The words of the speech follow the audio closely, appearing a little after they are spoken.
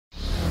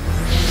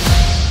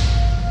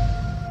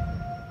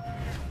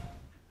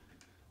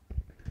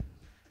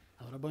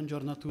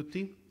Buongiorno a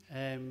tutti,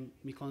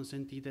 mi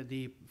consentite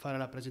di fare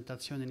la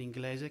presentazione in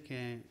inglese,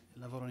 che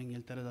lavoro in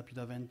Inghilterra da più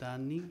da 20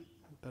 anni,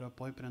 però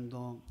poi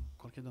prendo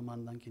qualche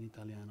domanda anche in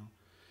italiano.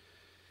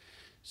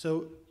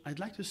 So, I'd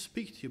like to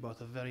speak to you about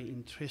a very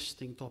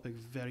interesting topic,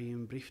 very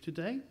in brief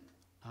today,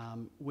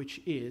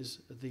 which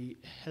is the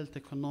health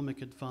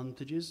economic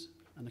advantages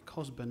and the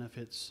cost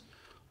benefits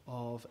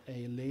of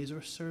a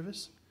laser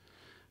service.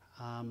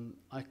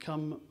 I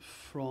come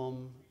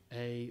from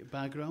a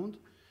background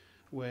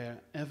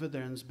where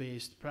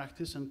evidence-based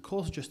practice and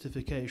cost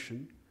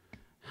justification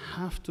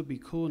have to be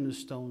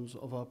cornerstones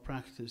of our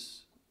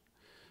practice,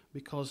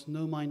 because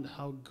no matter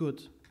how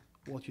good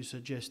what you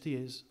suggest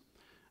is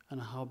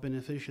and how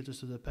beneficial it is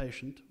to the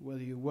patient,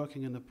 whether you're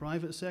working in the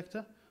private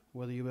sector,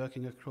 whether you're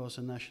working across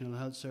a national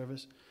health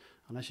service,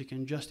 unless you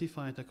can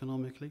justify it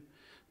economically,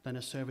 then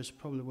a service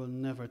probably will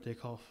never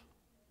take off.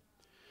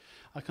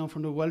 I come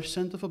from the Welsh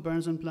Centre for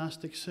Burns and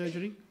Plastic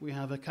Surgery. We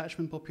have a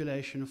catchment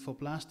population for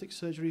plastic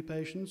surgery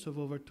patients of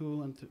over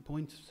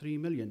 2.3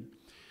 million.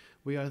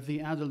 We are the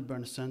adult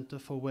burn centre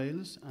for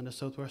Wales and the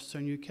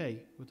southwestern UK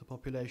with a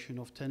population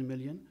of 10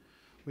 million.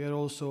 We are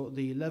also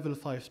the level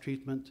 5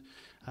 treatment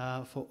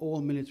for all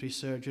military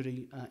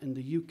surgery in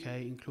the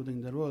UK,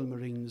 including the Royal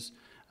Marines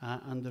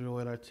and the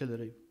Royal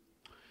Artillery.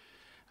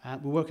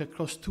 We work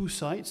across 2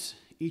 sites,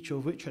 each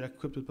of which are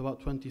equipped with about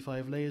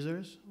 25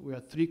 lasers. We are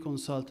 3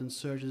 consultant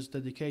surgeons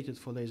dedicated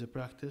for laser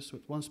practice,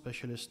 with 1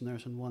 specialist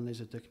nurse and 1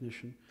 laser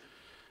technician,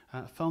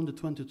 founded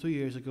 22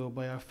 years ago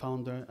by our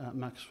founder,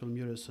 Maxwell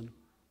Murison.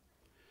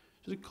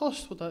 So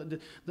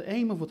the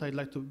aim of what I'd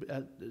like to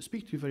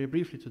speak to you very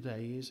briefly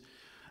today is,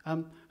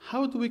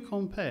 how do we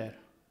compare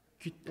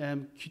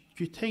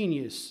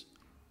cutaneous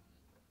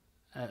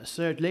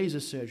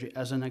laser surgery,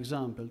 as an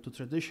example, to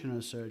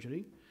traditional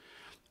surgery?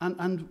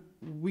 And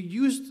we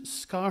used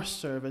scar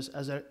service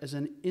as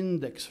an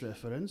index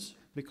reference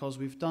because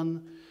we've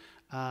done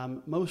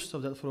most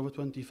of that for over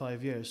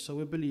 25 years. So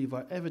we believe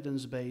our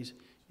evidence base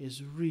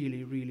is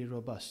really, really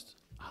robust.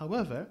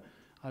 However,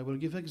 I will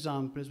give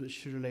examples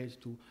which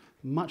relate to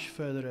much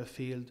further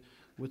afield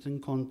within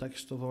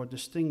context of our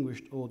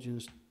distinguished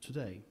audience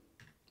today.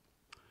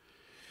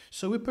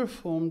 So we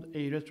performed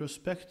a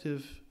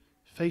retrospective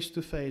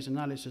face-to-face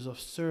analysis of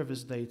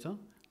service data,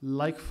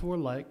 like for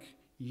like,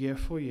 year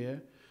for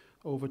year,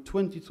 over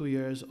 22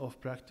 years of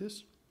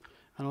practice,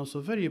 and also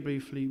very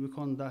briefly we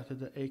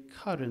conducted a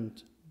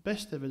current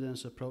best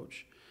evidence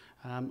approach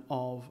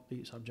of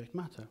the subject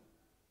matter.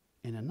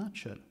 In a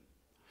nutshell,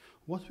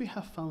 what we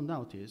have found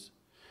out is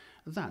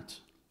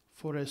that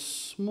for a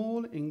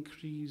small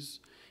increase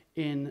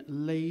in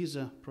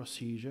laser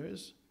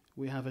procedures,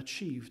 we have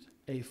achieved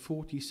a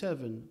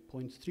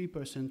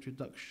 47.3%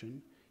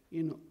 reduction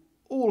in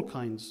all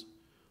kinds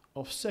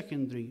of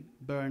secondary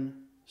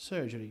burn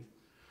surgery,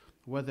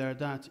 whether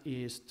that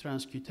is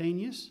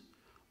transcutaneous,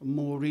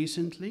 more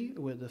recently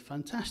with the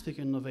fantastic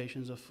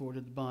innovations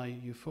afforded by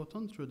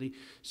Eufoton through the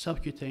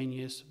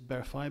subcutaneous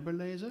bare fiber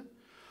laser.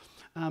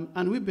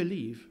 And we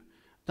believe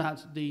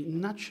that the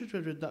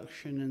natural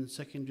reduction in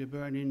secondary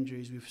burn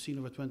injuries we've seen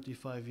over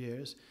 25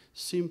 years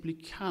simply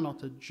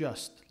cannot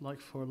adjust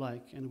like for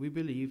like, and we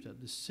believe that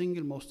the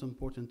single most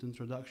important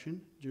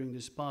introduction during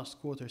this past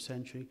quarter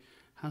century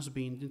has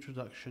been the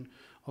introduction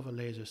of a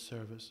laser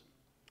service.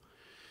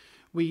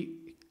 We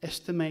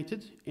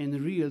estimated in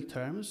real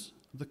terms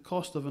the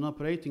cost of an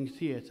operating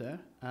theatre,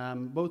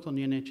 both on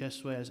the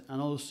NHS Wales and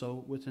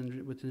also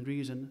within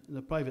reason in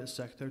the private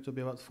sector, to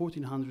be about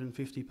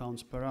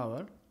 £1,450 per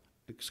hour,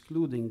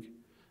 excluding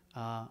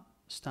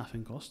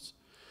staffing costs,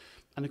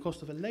 and the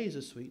cost of a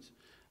laser suite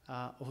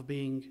of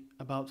being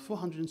about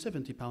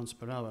 £470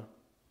 per hour.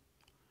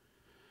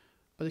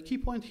 But the key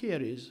point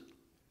here is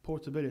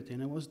portability,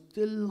 and I was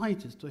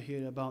delighted to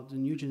hear about the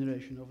new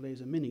generation of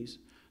laser minis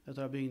that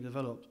are being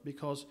developed,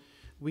 because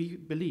we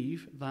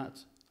believe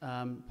that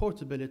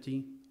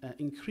portability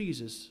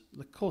increases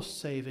the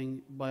cost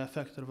saving by a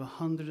factor of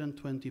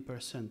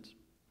 120%.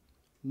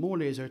 More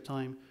laser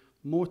time,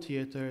 more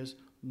theatres,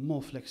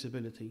 more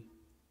flexibility.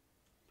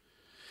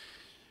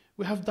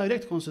 We have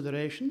direct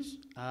considerations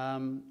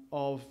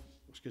of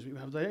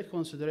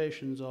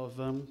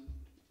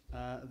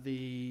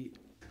the,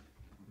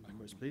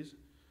 backwards please,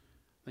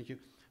 thank you.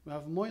 We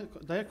have more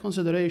direct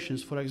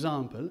considerations, for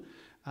example,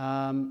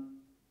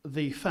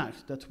 the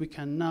fact that we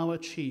can now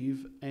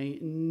achieve a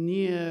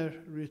near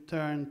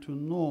return to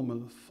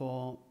normal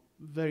for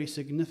very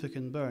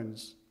significant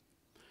burns.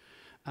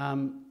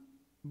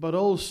 But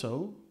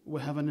also,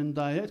 we have an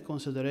indirect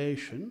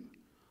consideration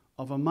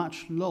of a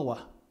much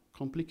lower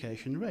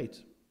complication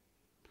rate.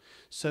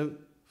 So,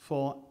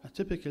 for a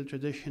typical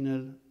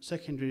traditional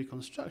secondary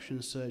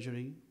reconstruction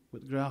surgery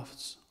with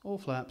grafts or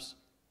flaps,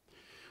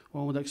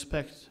 one would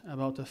expect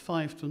about a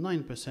 5 to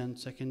 9%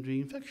 secondary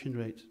infection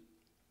rate.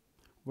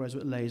 Whereas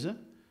with laser,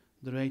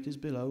 the rate is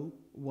below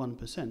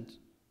 1%.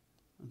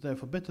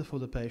 Therefore, better for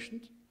the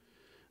patient,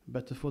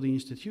 better for the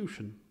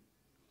institution.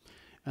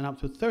 And up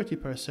to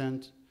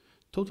 30%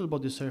 total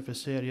body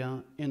surface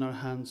area in our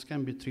hands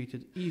can be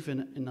treated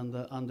even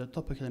under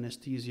topical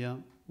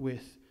anesthesia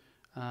with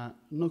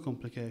no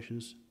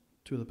complications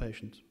to the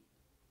patient.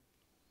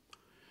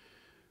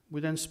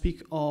 We then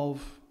speak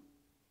of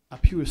a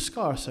pure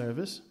scar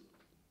service,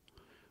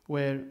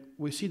 where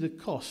we see the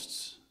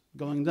costs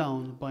going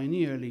down by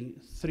nearly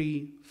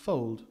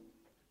 3-fold.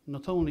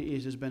 Not only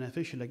is this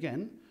beneficial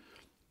again,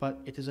 but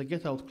it is a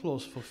get-out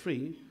clause for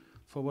free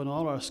for when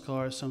all our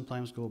scars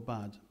sometimes go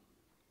bad.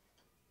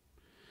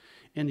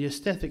 In the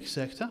aesthetic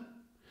sector,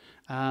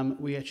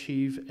 we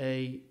achieve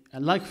a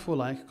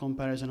like-for-like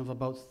comparison of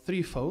about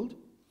 3-fold,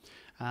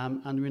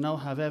 and we now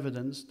have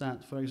evidence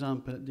that, for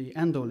example, the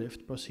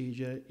endolift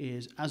procedure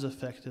is as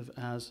effective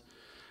as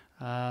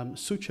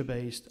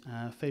suture-based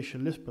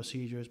facial lift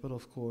procedures, but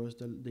of course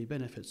the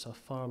benefits are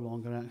far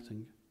longer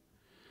acting.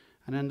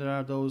 And then there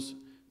are those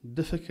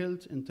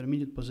difficult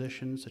intermediate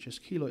positions such as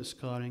keloid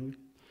scarring.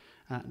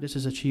 This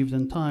is achieved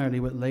entirely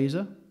with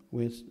laser,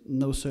 with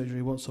no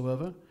surgery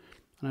whatsoever.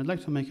 And I'd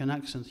like to make an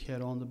accent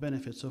here on the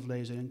benefits of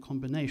laser in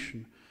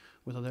combination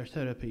with other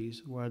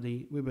therapies where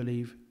we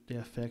believe the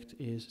effect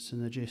is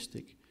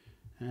synergistic.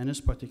 In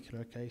this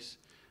particular case,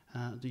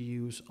 the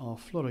use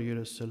of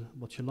fluorouracil,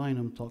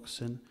 botulinum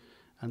toxin,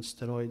 and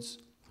steroids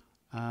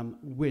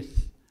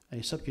with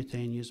a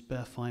subcutaneous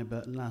bare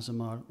fiber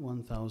Lazimar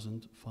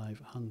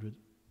 1500.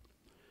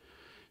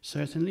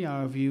 Certainly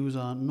our views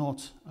are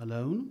not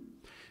alone.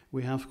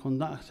 We have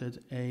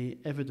conducted an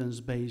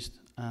evidence-based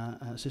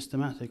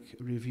systematic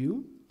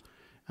review,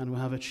 and we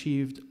have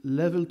achieved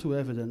level 2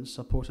 evidence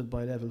supported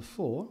by level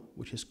 4,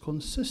 which is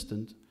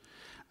consistent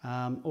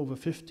over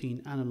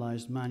 15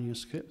 analyzed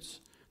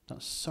manuscripts.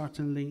 That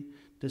certainly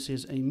this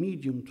is a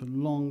medium to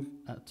long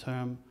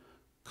term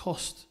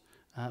cost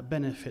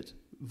benefit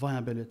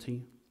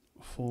viability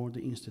for the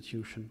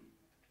institution.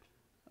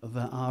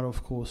 There are,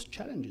 of course,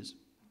 challenges.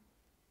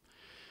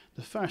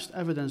 The first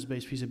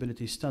evidence-based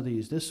feasibility study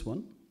is this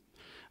one,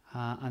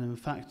 and in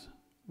fact,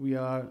 we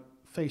are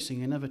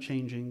facing an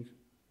ever-changing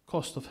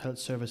cost of health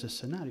services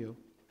scenario.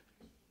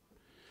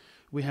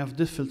 We have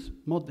different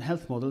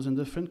health models in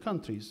different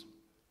countries,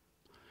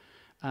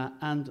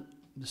 and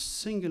the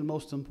single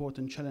most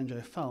important challenge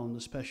I found,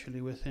 especially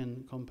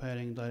within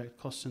comparing direct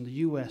costs in the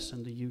US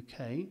and the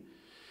UK,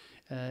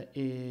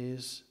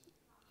 is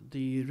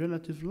the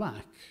relative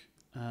lack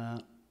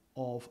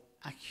of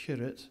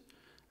accurate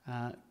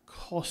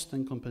cost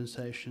and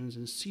compensations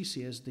in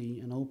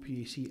CCSD and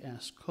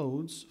OPACS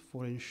codes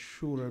for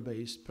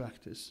insurer-based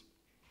practice.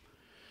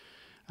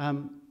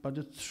 But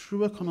the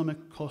true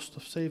economic cost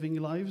of saving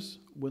lives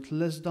with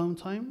less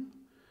downtime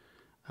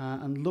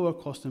and lower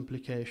cost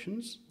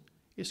implications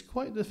is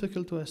quite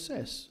difficult to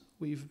assess.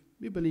 We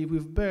believe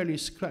we've barely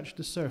scratched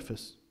the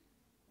surface.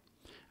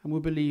 And we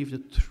believe the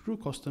true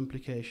cost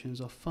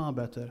implications are far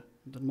better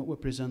than what we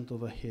present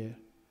over here.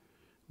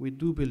 We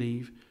do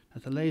believe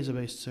that a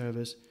laser-based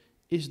service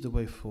is the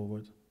way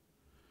forward.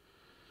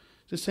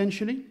 So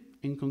essentially,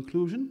 in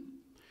conclusion,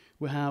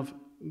 we have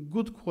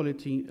good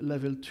quality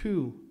level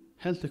 2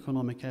 health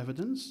economic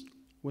evidence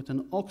with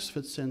an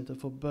Oxford Centre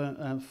for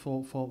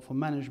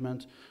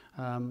Management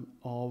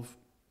of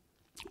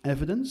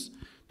Evidence,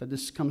 that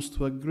this comes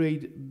to a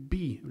grade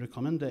B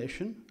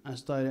recommendation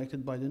as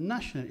directed by the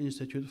National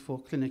Institute for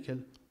Clinical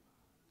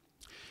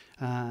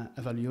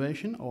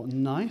Evaluation, or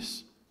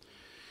NICE.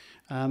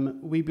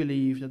 We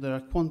believe that there are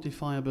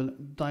quantifiable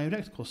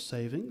direct cost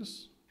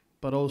savings,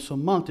 but also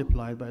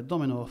multiplied by a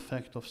domino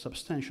effect of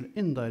substantial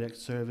indirect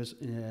service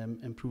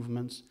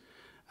improvements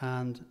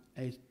and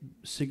a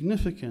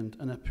significant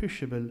and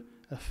appreciable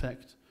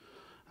effect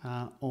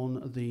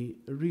on the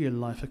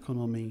real-life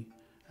economy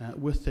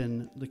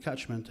within the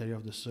catchment area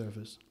of the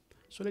service.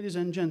 So, ladies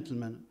and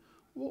gentlemen,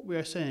 what we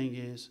are saying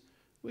is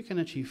we can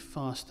achieve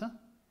faster,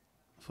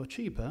 for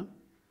cheaper,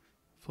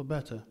 for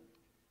better.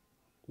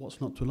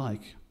 What's not to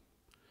like?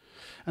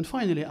 And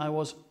finally, I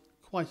was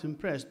quite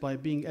impressed by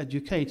being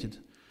educated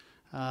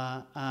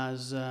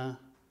as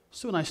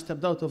soon I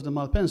stepped out of the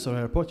Malpensa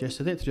airport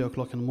yesterday at 3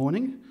 o'clock in the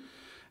morning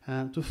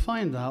to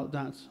find out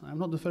that I'm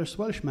not the first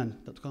Welshman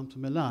that come to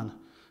Milan.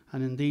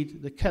 And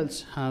indeed, the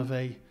Celts have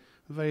a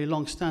very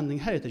long-standing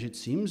heritage, it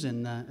seems,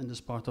 in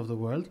this part of the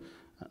world,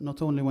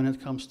 not only when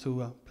it comes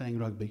to playing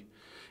rugby.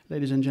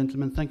 Ladies and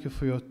gentlemen, thank you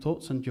for your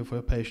thoughts and for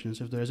your patience.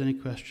 If there's any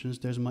questions,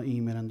 there's my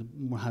email, and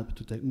more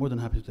than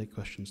happy to take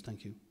questions.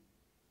 Thank you.